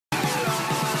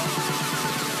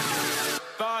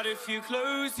out if you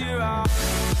close your eyes.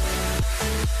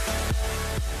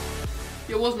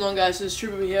 Yo, what's going on, guys? It's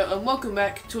Trooper here, and welcome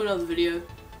back to another video.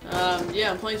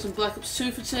 Yeah, I'm playing some Black Ops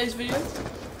 2 for today's video.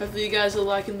 Hopefully you guys are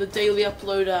liking the daily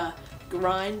upload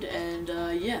grind, and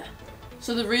yeah.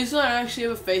 So the reason I actually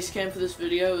have a face cam for this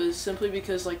video is simply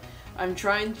because I'm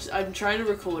trying to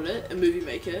record it in Movie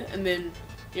Maker, and then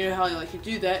you know how you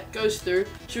do that, goes through,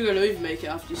 should go to Movie Maker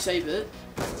after you save it,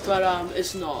 but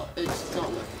it's not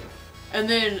working. And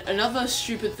then another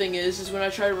stupid thing is when I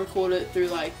try to record it through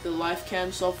the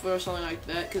LifeCam software or something like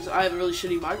that, because I have a really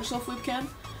shitty Microsoft webcam,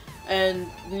 and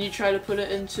then you try to put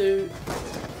it into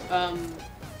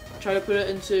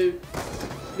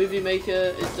Movie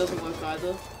Maker, it doesn't work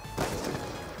either.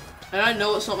 And I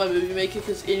know it's not my Movie Maker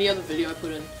because any other video I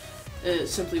put in, it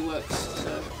simply works.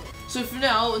 So for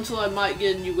now, until I might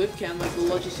get a new webcam like the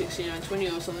Logi 6920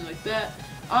 or something like that,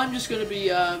 I'm just gonna be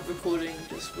recording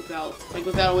just without a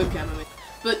webcam. I mean.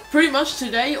 But pretty much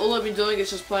today, all I've been doing is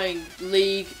just playing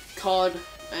League, COD,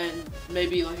 and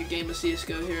maybe a game of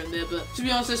CS:GO here and there. But to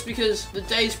be honest, that's because the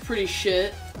day's pretty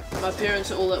shit. My parents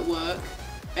are all at work,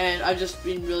 and I've just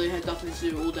been had nothing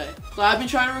to do all day. I've been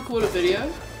trying to record a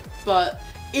video, but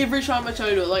every time I try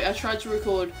to do it, I tried to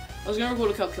record. I was gonna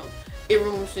record a Cupcom.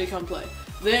 Everyone wants me to come play.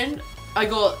 Then I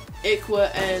got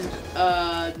Equa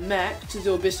and Mac to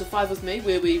do a best of 5 with me,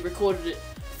 where we recorded it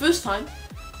first time.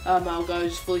 My old guy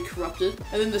was fully corrupted,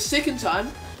 and then the second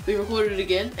time we recorded it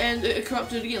again, and it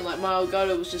corrupted again. My old guy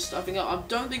was just stuffing up. I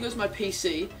don't think it was my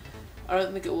PC. I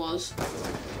don't think it was,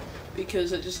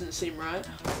 because it just didn't seem right.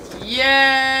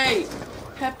 Yay!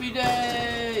 Happy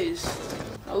days!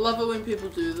 I love it when people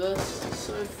do this. It's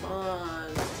so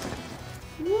fun.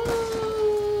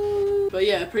 Woo! But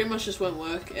yeah, it pretty much just won't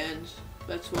work, and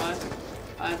that's why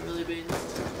I haven't really been.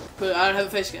 But I don't have a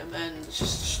face cam, and it's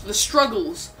just the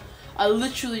struggles. I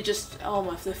literally just, oh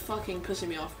my, they're fucking pissing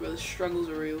me off, bro. The struggles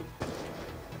are real.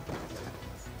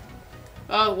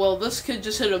 Oh well, this kid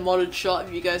just hit a modded shot.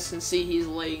 If you guys can see, he's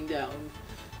laying down.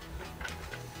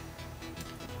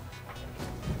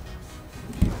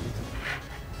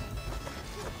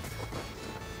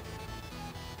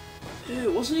 Dude,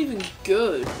 it wasn't even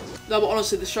good. No, but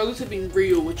honestly, the struggles have been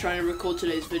real with trying to record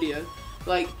today's video.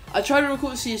 I tried to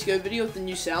record a CS:GO video with the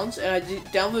new sounds, and I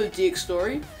downloaded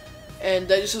DxStory, and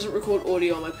that just doesn't record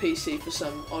audio on my PC for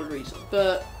some odd reason.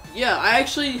 But yeah, I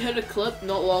actually had a clip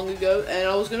not long ago, and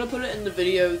I was gonna put it in the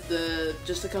video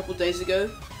just a couple days ago,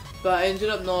 but I ended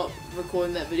up not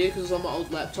recording that video because it was on my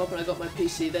old laptop, and I got my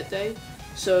PC that day.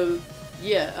 So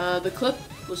yeah, the clip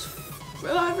was.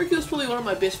 Well, I reckon it was probably one of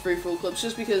my best free-for-all clips,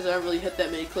 just because I don't really hit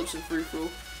that many clips in free-for-all.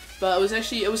 But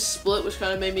it was split, which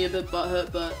kind of made me a bit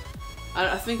butthurt, but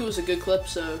I think it was a good clip,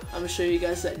 so I'm going to show you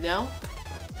guys that now.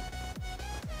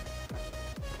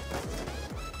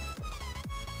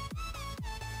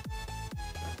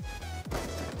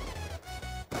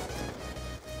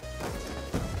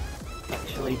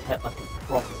 Actually hit like a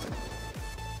prop.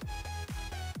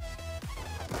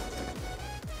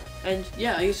 And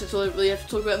yeah, I guess that's all I really have to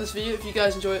talk about in this video. If you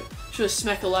guys enjoy it, sure to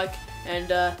smack a like. And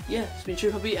yeah, it's been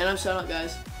True Puppy, and I'm signing out,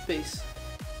 guys. Peace.